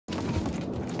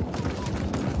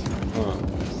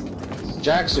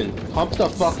Jackson, pump the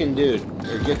fucking dude.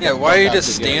 Yeah, why are you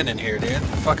just standing here, dude?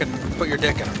 Fucking put your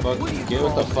dick in him. Get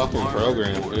with the fucking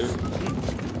program, dude.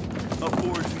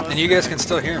 And you guys can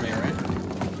still hear me, right?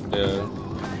 Yeah.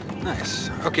 Nice.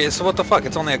 Okay, so what the fuck?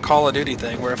 It's only a Call of Duty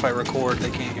thing where if I record, they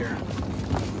can't hear.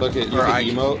 Look at you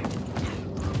can emote.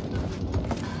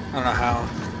 I don't know how.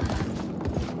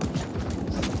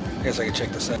 I guess I can check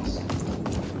this out.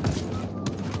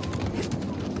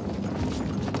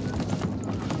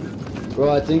 Bro,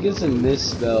 I think it's a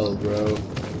misspell, bro.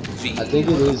 I think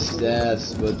it is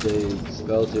staffs, but they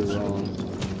spelled it wrong.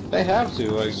 They have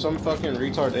to. Like, some fucking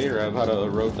retard Arab had to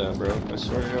wrote that, bro. I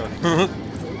swear to God.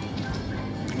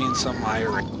 I mean some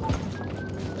Irish.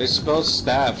 They spell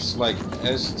staffs like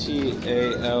S-T-A-L-V-E-S.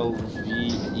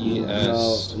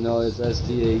 No, it's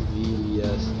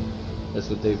S-T-A-V-E-S. That's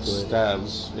what they put.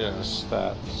 Stabs. Yeah,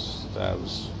 staffs.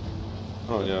 Stabs.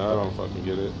 Oh yeah, I don't fucking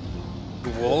get it.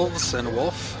 Wolves and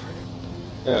wolf?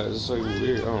 Yeah, it's like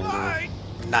weird. I don't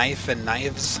know. Knife and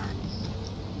knives?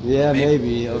 Yeah,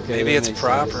 maybe. Okay. Maybe it's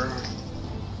proper. Sense.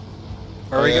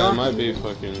 Where are we going? It might be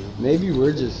fucking... Maybe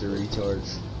we're just the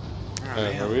retards.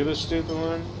 Are we the stupid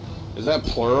one? Is that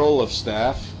plural of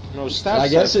staff? No, staff. I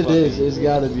guess it is. It's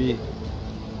gotta be.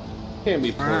 Can't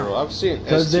be plural. I've seen.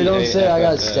 Because they don't say I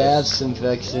got staff's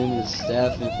infection. It's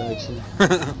staph infection.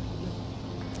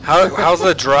 How's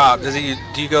the drop? Do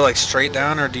you go like straight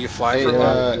down or do you fly for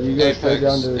one? You go straight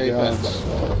down to the ground.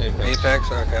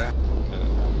 Apex. Okay.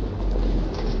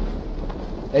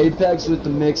 Apex with the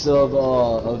mix of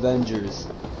Avengers.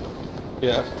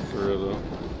 Yeah, for real though.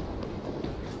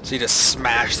 So you just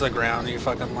smash the ground and you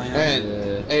fucking land.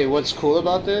 And hey, what's cool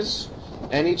about this?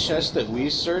 Any chest that we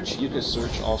search, you can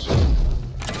search also.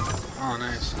 Oh,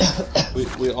 nice.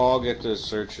 we all get to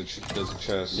search a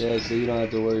chest. Yeah, so you don't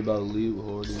have to worry about loot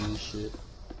hoarding and shit.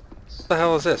 What the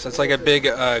hell is this? It's like a big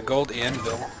gold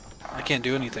anvil. I can't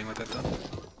do anything with it though.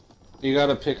 You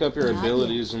gotta pick up your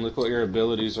abilities and look what your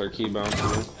abilities are keybound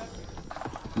to.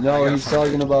 No, he's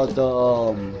talking about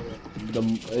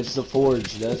it's the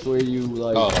forge. That's where you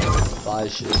like buy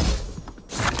shit.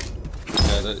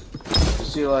 Yeah, you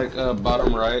see like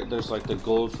bottom right, there's like the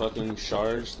gold fucking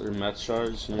shards. They're meth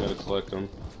shards, and you gotta collect them.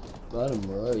 Bottom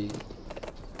right.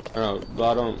 I don't know,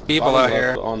 bottom. People bottom out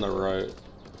here. on the right.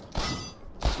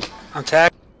 I'm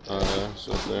tagged. Oh yeah,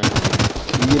 so it's there.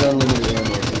 You get unlimited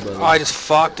ammo. Oh, I just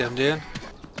fucked him, dude.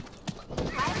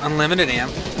 Unlimited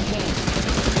ammo.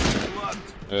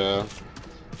 Yeah.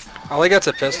 All I got's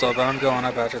a pistol, but I'm going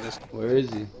up after this. Where is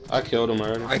he? I killed him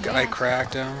already. I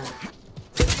cracked him.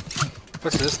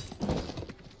 What's this?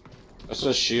 That's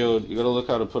a shield. You gotta look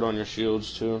how to put on your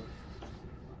shields too.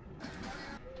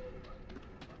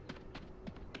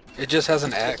 It just has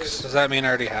an X. Does that mean I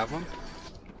already have one?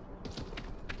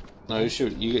 No, you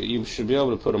should be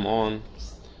able to put them on.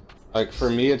 Like for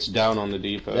me, it's down on the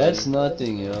D-pad. That's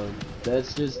nothing, yo.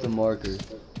 That's just a marker.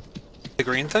 The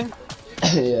green thing?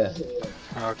 Yeah.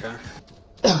 Oh, okay.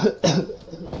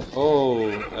 Oh,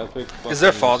 epic. Is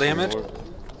there fall damage?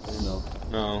 No.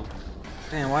 No.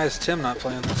 Man, why is Tim not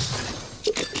playing this?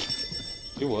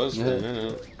 He was for a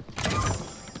minute.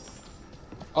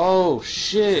 Oh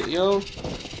shit, yo.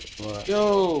 What?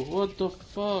 Yo, what the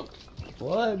fuck?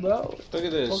 What, bro? Look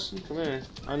at this. Come here.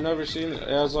 I've never seen it. It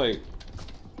has like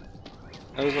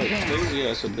crazy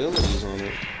ass abilities on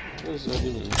it. What is that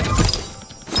even?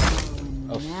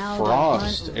 A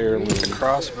frost heirloom. A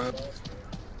crossbow.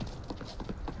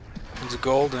 It's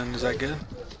golden. Is that good?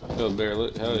 Oh, Bear,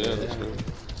 look. Hell yeah, that's good.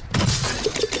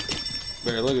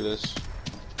 Bear, look at this.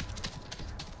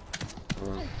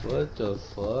 What the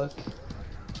fuck?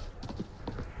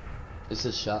 It's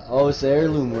a shot. Oh, it's the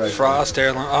heirloom right Frost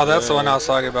heirloom. Oh, that's the one I was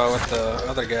talking about with the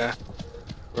other guy.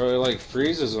 Bro, it like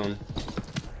freezes them.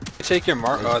 You take your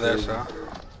mark. Oh, there's so.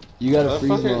 You gotta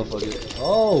freeze the motherfucker.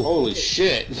 Oh! Holy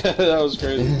shit! That was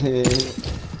crazy.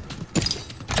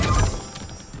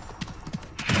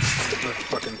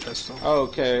 Fucking pistol. Oh,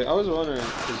 okay, I was wondering.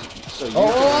 So you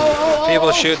People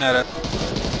are shooting at it.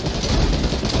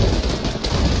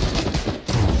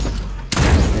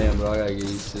 Damn, bro, I gotta get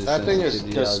used to this. That thing is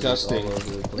disgusting.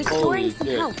 Restoring some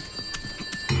health.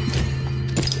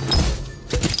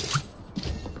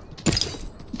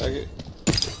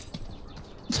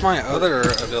 What's my other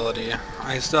ability?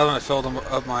 I still haven't filled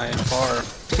up my bar.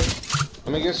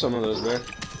 Let me get some of those, Bear.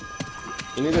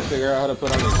 You need to figure out how to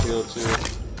put on your shield too.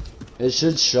 It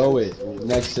should show it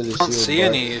next to the shield. I don't see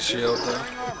any shield though.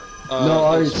 No,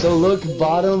 alright, so look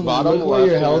bottom look where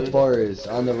your health bar is.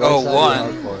 On the right side one.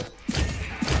 of your health bar.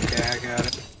 Okay, I got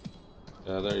it.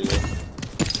 Yeah, there you go.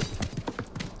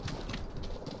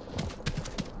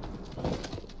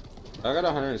 I got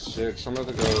 106. I'm about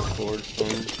to go forge some.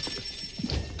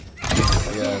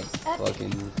 I got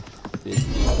fucking 50.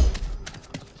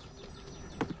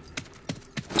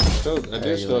 I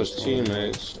guess those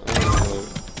teammates. I don't know.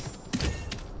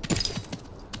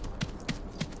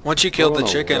 Once you killed the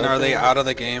chicken, are they out of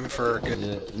the game for good?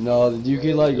 Yeah. No, you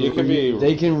can like You can be.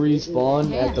 they can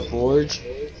respawn at the forge,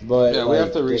 but Yeah, like, we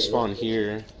have to respawn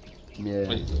here. Yeah.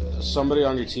 Like, somebody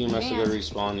on your team has to go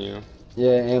respawn you.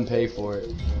 Yeah, and pay for it.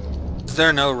 Is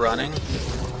there no running?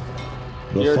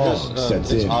 You're just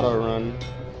it's auto run.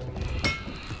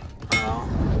 Oh.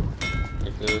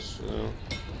 Like this.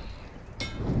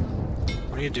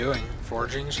 What are you doing?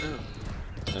 Forging shit?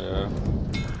 Yeah.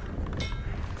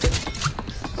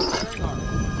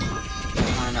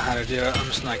 I don't know how to do it. I'm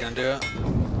just not gonna do it.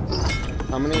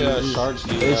 How many shards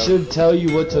do you It have? should tell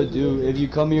you what to do if you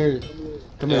come here.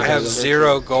 I have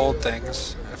 0 gold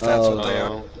things, if that's what they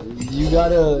are. You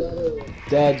gotta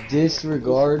that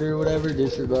disregard or whatever,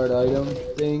 disregard item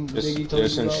thing. Biggie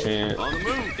told you about?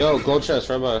 Disenchant. Yo, gold chest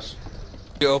right by us.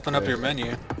 You open up your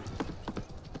menu.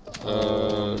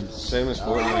 Same as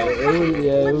Fortnite.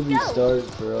 It would be start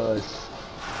for us.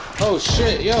 Oh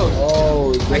shit, yo!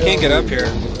 Oh, I can't get up here.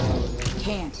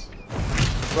 Can't.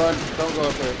 Run, don't go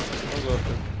up there. Don't go up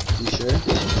there. You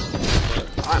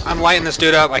sure? I'm lighting this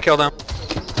dude up. I killed him.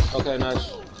 Okay,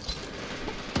 nice.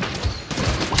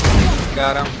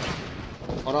 Got him.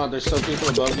 Hold on, there's still people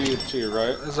above you to your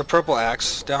right. There's a purple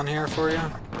axe down here for you.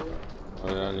 Oh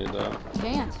yeah, I need that.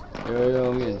 Can't.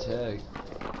 Yo, I'm getting tagged.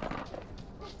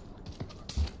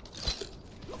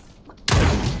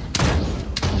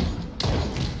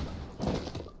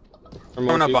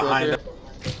 Coming up behind him.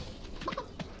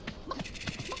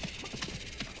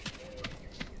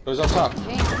 Who's up top?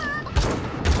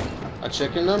 Can't. I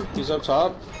chickened him. He's up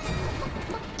top.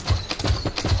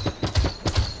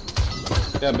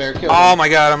 Yeah, bear killed Oh him. my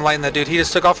god, I'm lighting that dude. He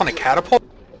just took off on a catapult?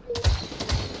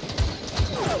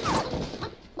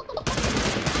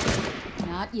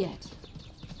 Not yet.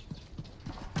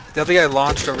 The other guy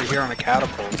launched over here on a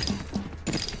catapult.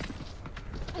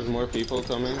 There's more people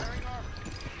coming.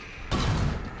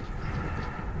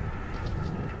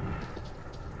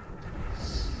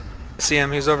 See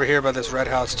him, he's over here by this red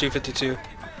house, 252.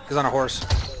 He's on a horse.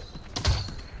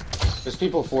 There's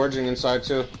people forging inside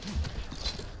too.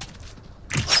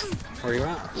 Where you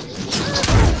at?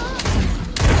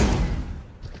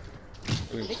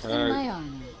 Fixing my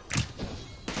armor.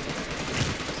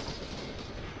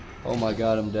 Oh my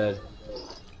god, I'm dead.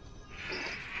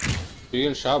 Who you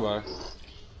getting shot by?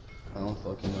 I don't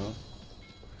fucking know.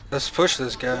 Let's push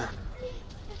this guy.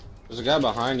 There's a guy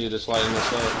behind you that's lighting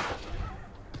us up.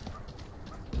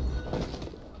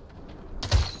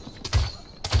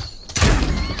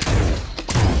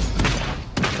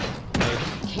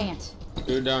 Can't.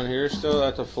 Dude down here still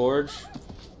at the forge.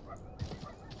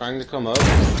 Trying to come up.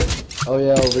 Oh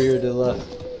yeah, over here to the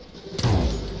left.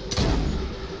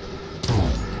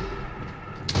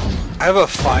 I have a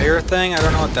fire thing, I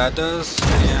don't know what that does.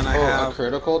 And I I have...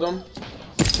 criticaled him.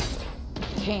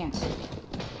 Can't.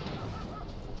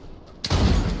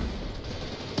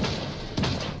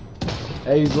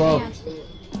 Hey, he's low. Can't.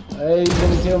 Hey, he's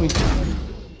gonna kill me.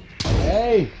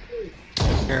 Hey!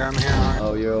 Here, I'm here, alright.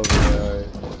 Oh, you're over there, alright.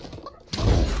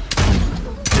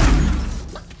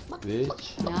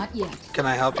 Bitch. Not yet. Can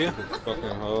I help you? Fucking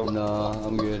hoe. Nah,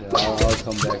 I'm good. I'll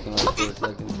come back in like 4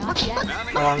 seconds. Not yet.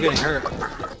 Oh, I'm getting hurt.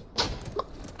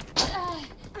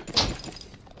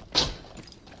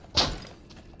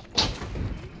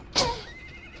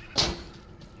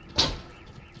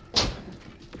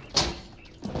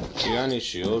 You got any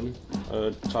shield,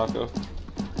 Taco?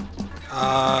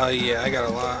 Yeah, I got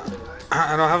a lot.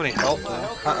 I don't have any health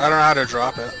though. I don't know how to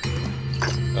drop it.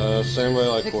 Same way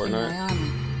like Fixing my Fortnite. armor.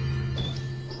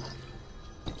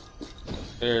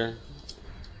 Here.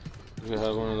 You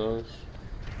have one of those.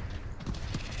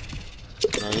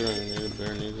 No, you don't even need it.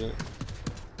 Bear needs it.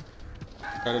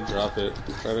 Try to drop it.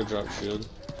 Try to drop shield.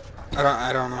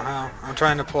 I don't know how. I'm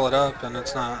trying to pull it up and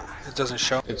it's not. It doesn't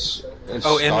show. It's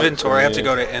Oh, start inventory. for I have to me.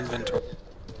 go to inventory.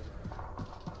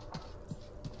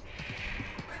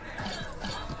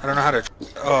 I don't know how to.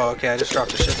 Oh, okay. I just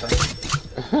dropped a shit ton.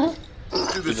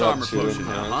 Do this Good armor job, too, potion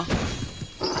now, huh?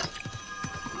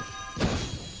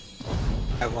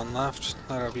 I have one left.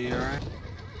 That'll be alright.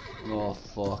 Oh,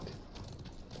 fuck.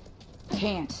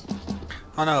 Can't.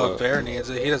 Oh no, if Bear needs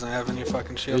it. He doesn't have any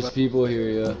fucking shield. There's people here,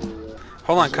 yeah.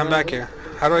 Hold on, come back here.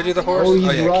 How do I do the horse? Oh, he's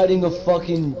yeah. riding a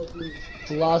fucking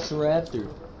Velociraptor.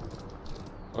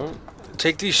 What?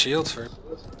 Take these shields first.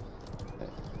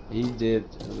 He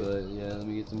dipped, but yeah, let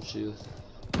me get some shields.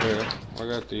 Here, I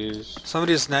got these.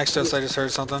 Somebody's next to us. I just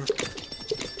heard something.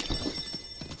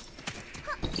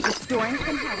 Restoring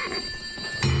some health.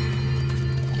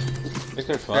 I think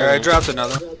they're fighting. There, I dropped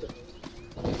another.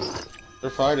 They're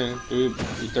fighting. Do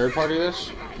we third party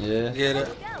this? Yeah. Get it.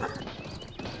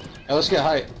 Hey, let's get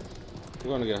height. We're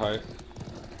going to get height.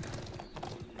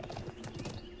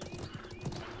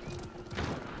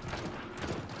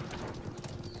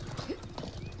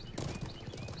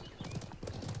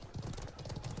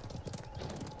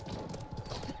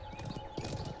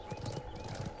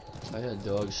 I got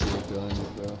dog shit guns,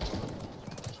 bro.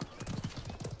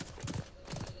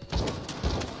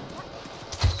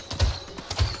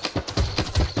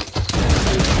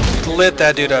 Lit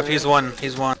that dude up. He's one.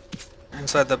 He's one.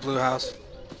 Inside the blue house.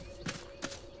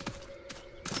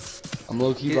 I'm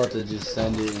low-key about to just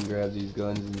send it and grab these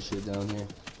guns and shit down here.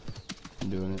 I'm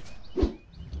doing it.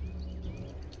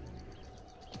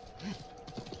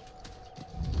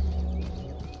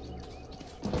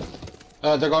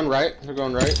 They're going right. They're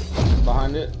going right.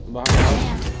 Behind it. Behind the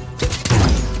house.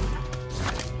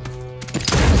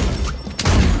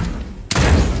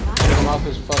 Get him off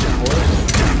his fucking horse.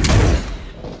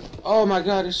 Oh my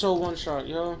god, he's so one shot,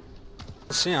 yo.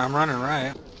 See, I'm running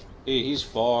right. He's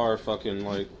far fucking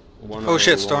like one. Oh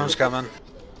shit, storm's coming.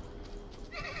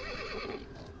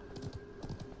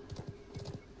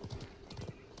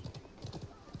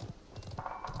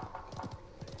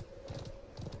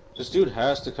 This dude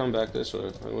has to come back this way.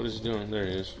 Like, what is he doing? There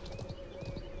he is.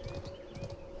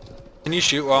 Can you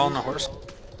shoot while on the horse?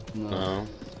 No.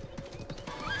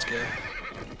 Let's go.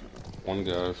 One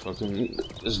guy fucking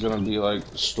is gonna be like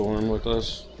storm with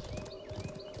us.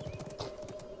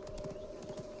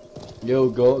 Yo,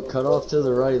 go cut off to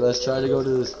the right. Let's try to go to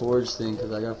this forge thing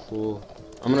because I got full.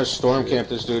 I'm gonna storm camp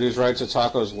this dude. He's right to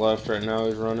Taco's left right now.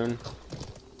 He's running.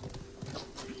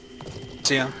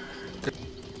 See him.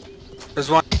 There's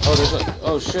one. Oh, there's a.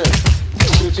 Oh shit.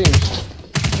 2 teams.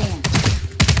 Can't.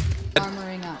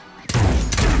 Armoring up.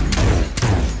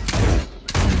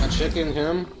 I chicken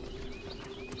him.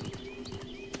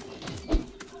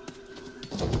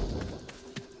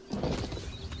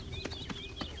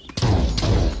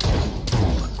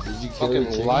 Did you kill your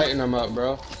Fucking team? lighting him up,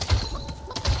 bro.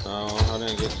 No, I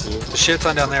didn't get to. The shit's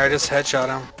on down there. I just headshot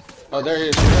him. Oh, there he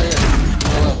is. Right here.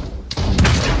 Hello.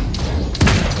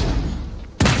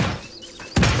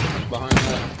 Behind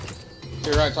that. To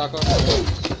your right, Taco.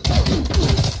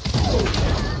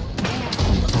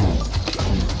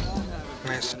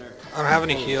 Nice. I'm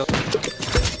having a heal.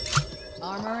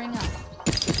 Armoring up.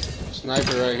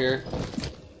 Sniper right here.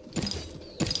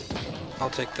 I'll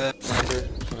take that. Sniper.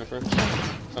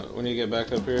 When you get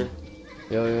back up here.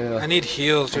 Yo. I need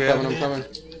heals. Do we I'm have coming, any? I'm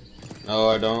coming. No,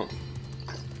 I don't.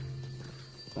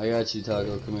 I got you,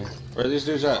 Taco. Come here. Where are these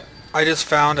dudes at? I just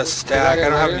found a stack. I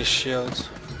don't have Right any here. shields.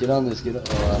 Get on this. Get on.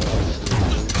 Oh, I don't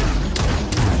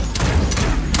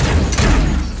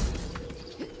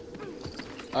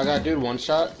know. I got dude one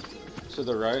shot. To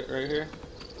the right here.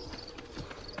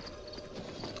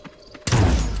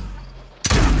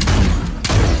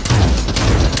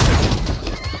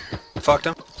 Fucked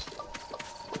him.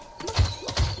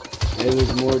 Hey,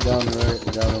 there's more down the right,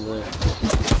 down over there.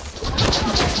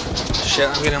 Shit,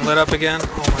 I'm getting lit up again.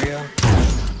 Oh my god.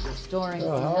 Restoring Oh,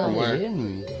 some how are health. you Where?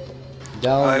 hitting me?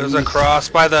 Down It was east. across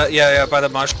by the by the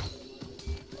mush.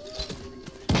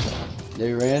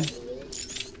 They ran.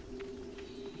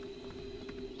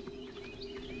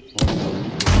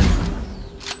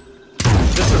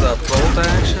 This is a bolt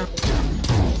action.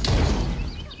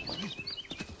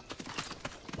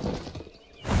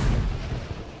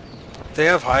 They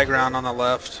have high ground on the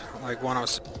left, like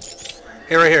 106.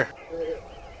 Hey, right here.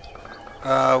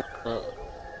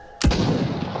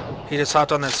 He just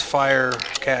hopped on this fire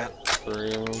cat.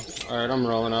 3 of them. Alright, I'm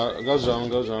rolling out. Go zone,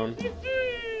 go zone.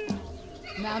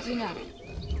 Mounting up.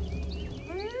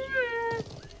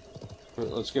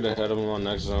 Let's get ahead of them on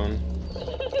next zone.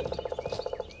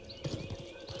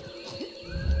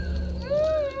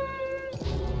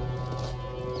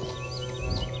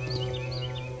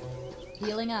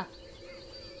 Healing up.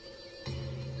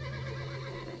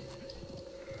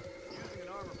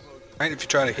 Right, if you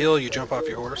try to heal, you jump off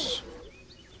your horse.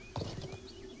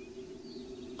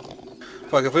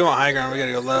 Fuck, if we want high ground, we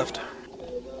gotta go left.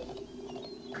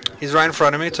 He's right in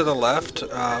front of me to the left,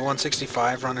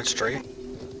 165, running straight.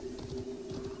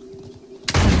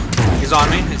 He's on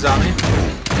me, he's on me.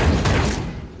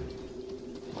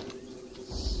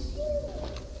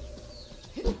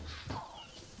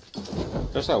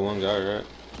 There's that one guy, right?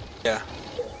 Yeah.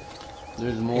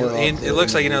 There's more. It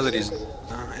looks like he knows that he's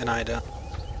an Ida.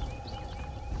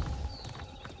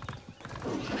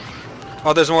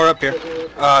 Oh, there's more up here.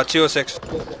 206.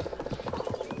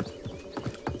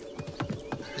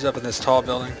 He's up in this tall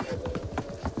building.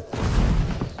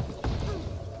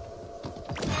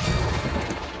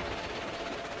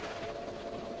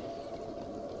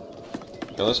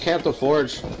 Yo, let's camp the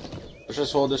forge. Let's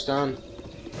just hold this down.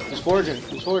 He's forging.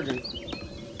 He's forging.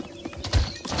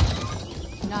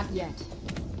 Not yet.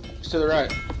 He's to the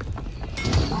right.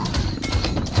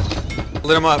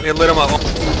 Lit him up. It lit him up.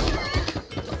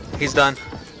 He's done.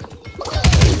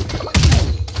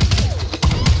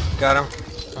 Got him.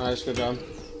 Nice, good job.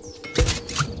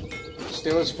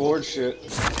 Steal his forge shit.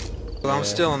 Well, I'm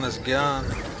still in this gun.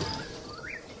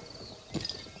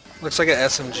 Looks like an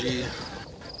SMG.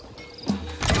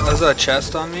 There's a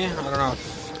chest on me. I don't know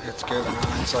if it's good or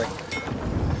not. It's like,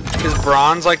 is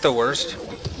bronze like the worst?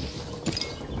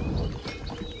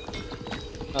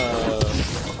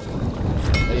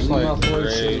 It's like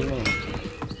gray.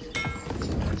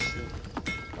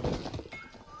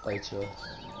 Fight you.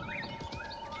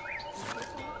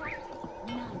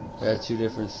 I got 2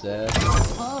 different stats.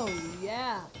 Oh,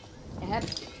 yeah.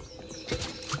 Epic.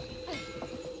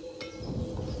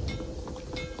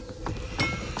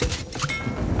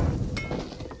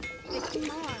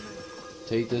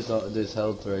 Take this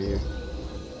health right here.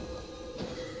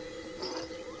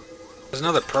 There's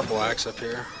another purple axe up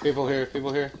here. People here,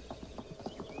 people here.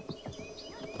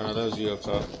 Oh, that was you up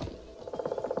top.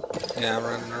 Yeah, I'm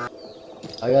running around.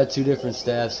 I got 2 different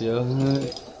staffs, yo.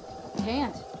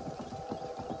 Can't.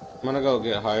 I'm gonna go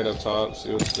get Hyde up top,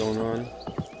 see what's going on.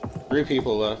 3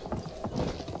 people left.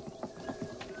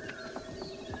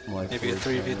 Maybe a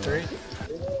 3v3?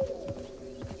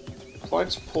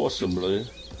 Quite possibly.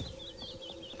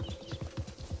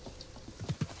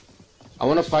 I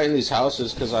want to fight in these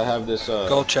houses because I have this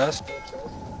Gold chest.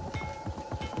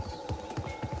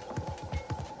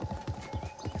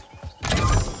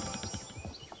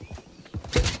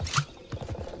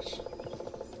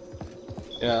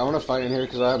 Yeah, I want to fight in here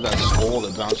because I have that skull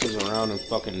that bounces around and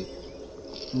fucking...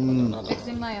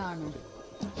 Fixing my armor.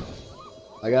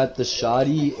 I got the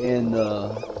shoddy and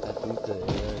I think the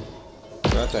air. I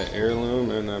got that heirloom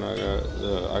and then I got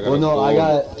the... Well, no, I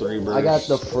got 3 bursts. I got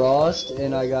the frost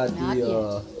and I got Not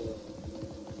the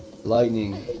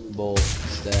lightning bolt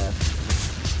staff.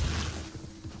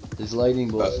 This lightning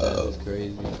bolt staff is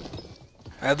crazy.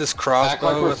 I had this Act crossbow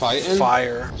like we're with fighting,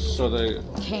 fire. so they...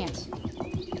 Can't.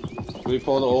 Do we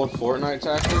pull the old Fortnite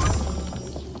tactic?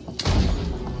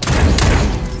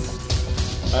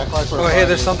 Act like we're Oh, hey,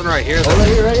 there's something right here. Oh, right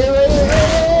here, right here, right here, right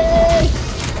here!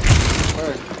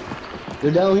 Where?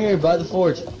 They're down here by the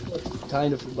forge.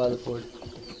 Kind of by the forge.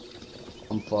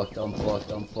 I'm fucked, I'm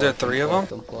fucked, I'm fucked. There are 3 of them?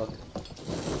 I'm fucked.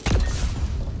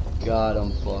 God,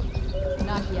 I'm fucked.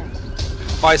 Not yet.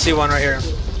 Oh, I see one right here.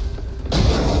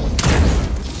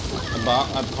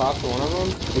 I popped one of them.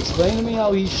 Explain to me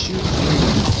how he shoots.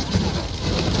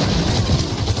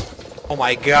 Oh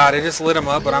my god, I just lit him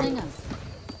up, but Healing I'm... up.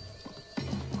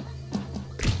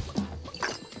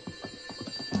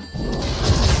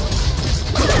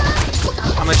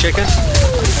 I'm a chicken.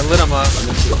 I lit him up.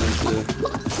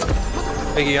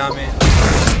 Biggie on me.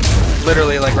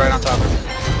 Literally, like, right on top of me.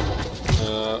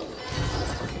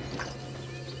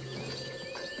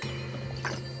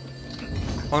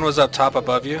 One was up top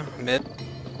above you, mid.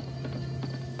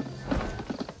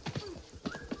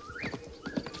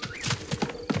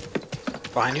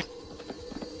 Behind you.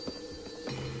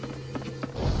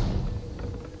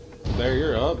 There,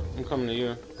 you're up. I'm coming to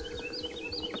you.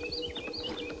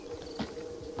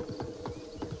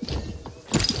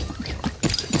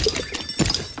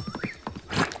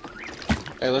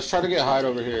 Hey, let's try to get Hyde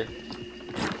over here.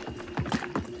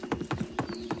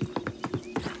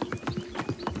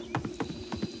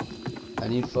 I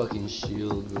need fucking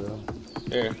shield, bro.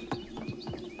 Here.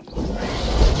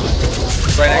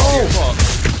 Right next to you. Fuck.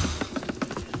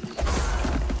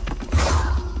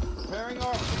 Pairing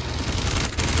up.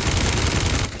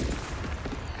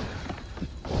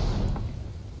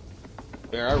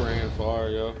 There, I ran far,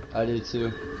 yo. I did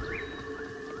too.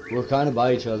 We're kind of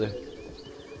by each other.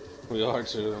 We are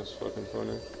too, that's fucking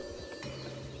funny.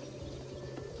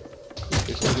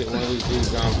 Just gonna get one of these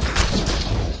dudes down.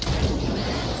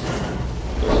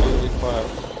 They're really quiet.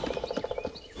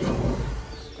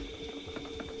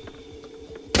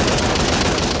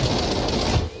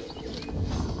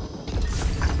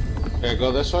 Okay,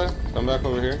 go this way. Come back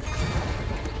over here.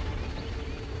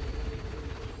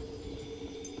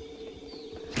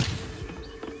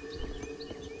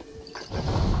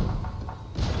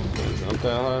 Jump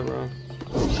that high, bro.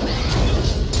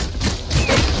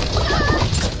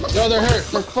 Yo, they're hurt.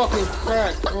 They're fucking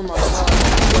cracked. Oh my god.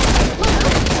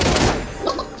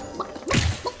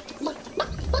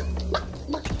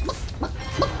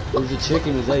 There's a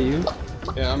chicken, is that you?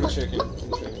 Yeah, I'm a chicken.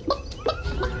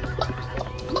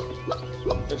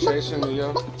 They're chasing me,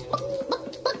 yo.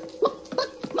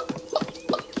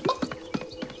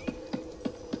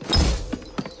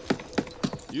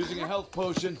 health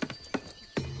potion.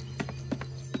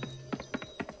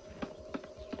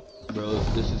 Bro,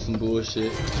 this is some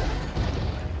bullshit.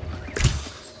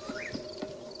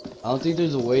 I don't think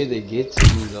there's a way they get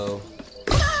to me though.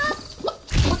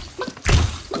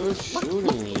 Who's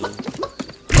shooting me?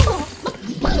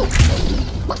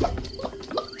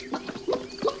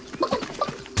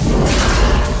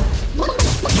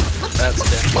 That's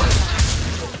dead.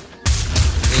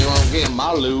 Anyone getting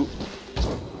my loot?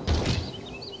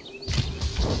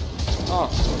 Oh.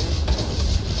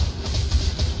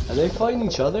 Are they fighting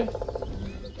each other?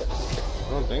 I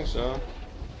don't think so.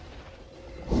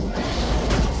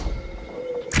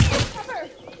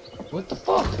 What the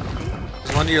fuck?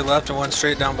 There's one to your left and one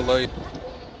straight down below you.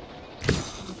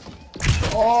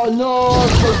 Oh no! I'm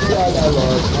supposed to be out that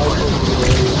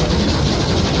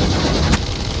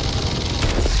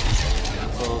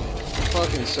Oh,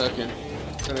 fucking second.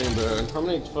 That ain't bad. How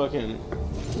many fucking...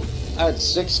 I had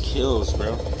 6 kills,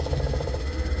 bro.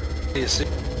 You see?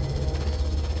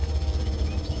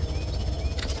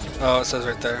 Oh, it says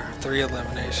right there. 3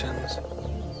 eliminations.